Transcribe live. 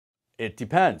It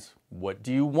depends. What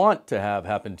do you want to have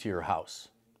happen to your house,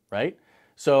 right?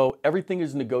 So everything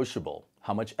is negotiable.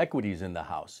 How much equity is in the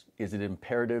house? Is it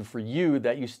imperative for you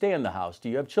that you stay in the house? Do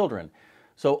you have children?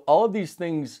 So all of these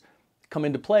things come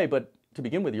into play, but to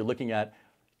begin with, you're looking at,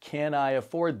 can I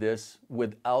afford this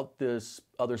without this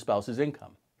other spouse's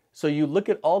income? So you look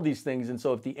at all these things, and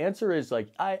so if the answer is like,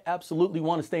 I absolutely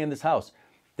want to stay in this house,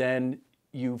 then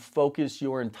you focus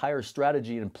your entire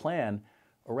strategy and plan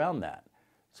around that.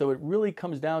 So it really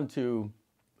comes down to,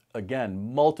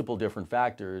 again, multiple different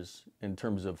factors in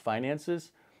terms of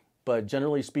finances, but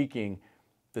generally speaking,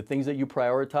 the things that you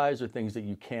prioritize are things that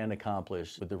you can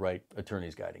accomplish with the right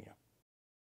attorneys guiding you.